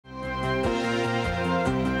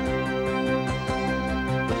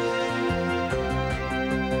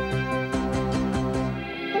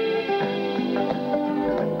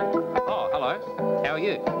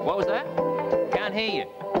was that? Can't hear you.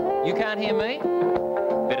 You can't hear me?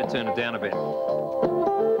 Better turn it down a bit.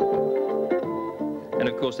 And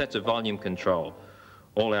of course, that's a volume control.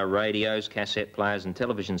 All our radios, cassette players and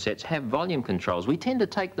television sets have volume controls. We tend to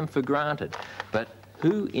take them for granted. But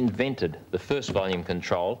who invented the first volume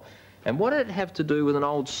control? And what did it have to do with an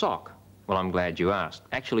old sock? Well, I'm glad you asked.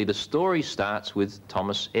 Actually, the story starts with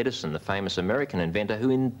Thomas Edison, the famous American inventor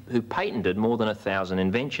who patented more than 1,000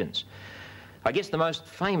 inventions. I guess the most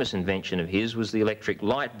famous invention of his was the electric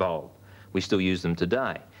light bulb. We still use them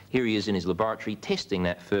today. Here he is in his laboratory testing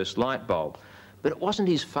that first light bulb. But it wasn't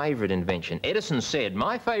his favourite invention. Edison said,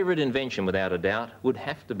 my favourite invention, without a doubt, would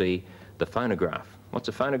have to be the phonograph. What's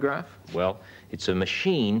a phonograph? Well, it's a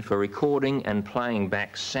machine for recording and playing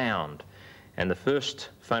back sound. And the first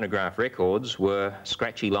phonograph records were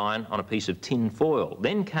scratchy line on a piece of tin foil.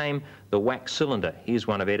 Then came the wax cylinder. Here's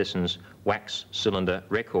one of Edison's wax cylinder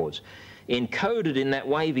records. Encoded in that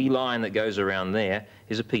wavy line that goes around there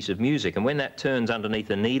is a piece of music, and when that turns underneath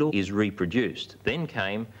a needle is reproduced. Then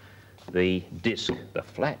came the disc, the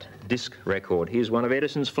flat disc record. Here's one of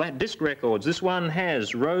Edison's flat disc records. This one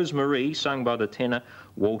has Rose Marie, sung by the tenor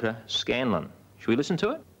Walter Scanlon. Should we listen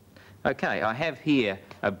to it? Okay, I have here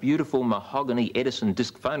a beautiful mahogany Edison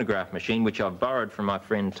disc phonograph machine which I've borrowed from my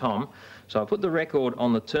friend Tom. So I'll put the record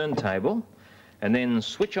on the turntable and then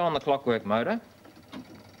switch on the clockwork motor.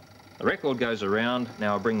 The record goes around.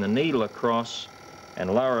 Now I'll bring the needle across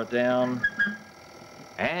and lower it down,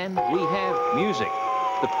 and we have music.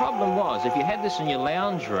 The problem was, if you had this in your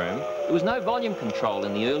lounge room, there was no volume control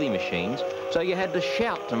in the early machines, so you had to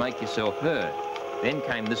shout to make yourself heard. Then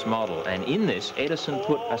came this model, and in this, Edison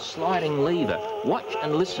put a sliding lever. Watch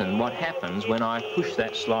and listen what happens when I push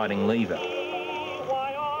that sliding lever.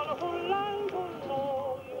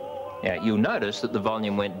 Now, you'll notice that the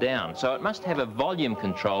volume went down, so it must have a volume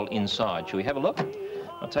control inside. Shall we have a look?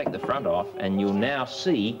 I'll take the front off, and you'll now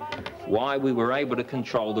see why we were able to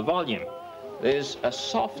control the volume. There's a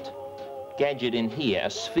soft gadget in here, a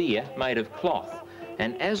sphere made of cloth.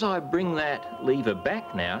 And as I bring that lever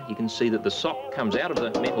back now, you can see that the sock comes out of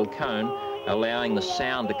the metal cone, allowing the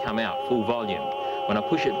sound to come out full volume. When I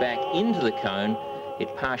push it back into the cone,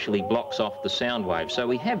 it partially blocks off the sound wave. So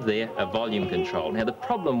we have there a volume control. Now the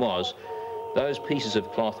problem was, those pieces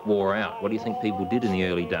of cloth wore out. What do you think people did in the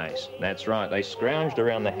early days? That's right, they scrounged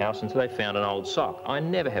around the house until they found an old sock. I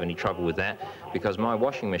never have any trouble with that because my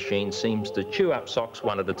washing machine seems to chew up socks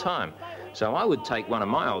one at a time. So I would take one of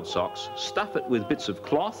my old socks, stuff it with bits of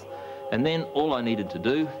cloth, and then all I needed to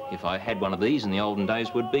do, if I had one of these in the olden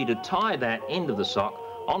days, would be to tie that end of the sock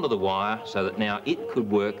onto the wire so that now it could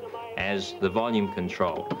work as the volume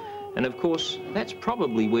control. And of course, that's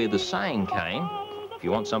probably where the saying came, if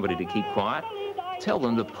you want somebody to keep quiet, tell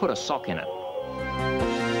them to put a sock in it.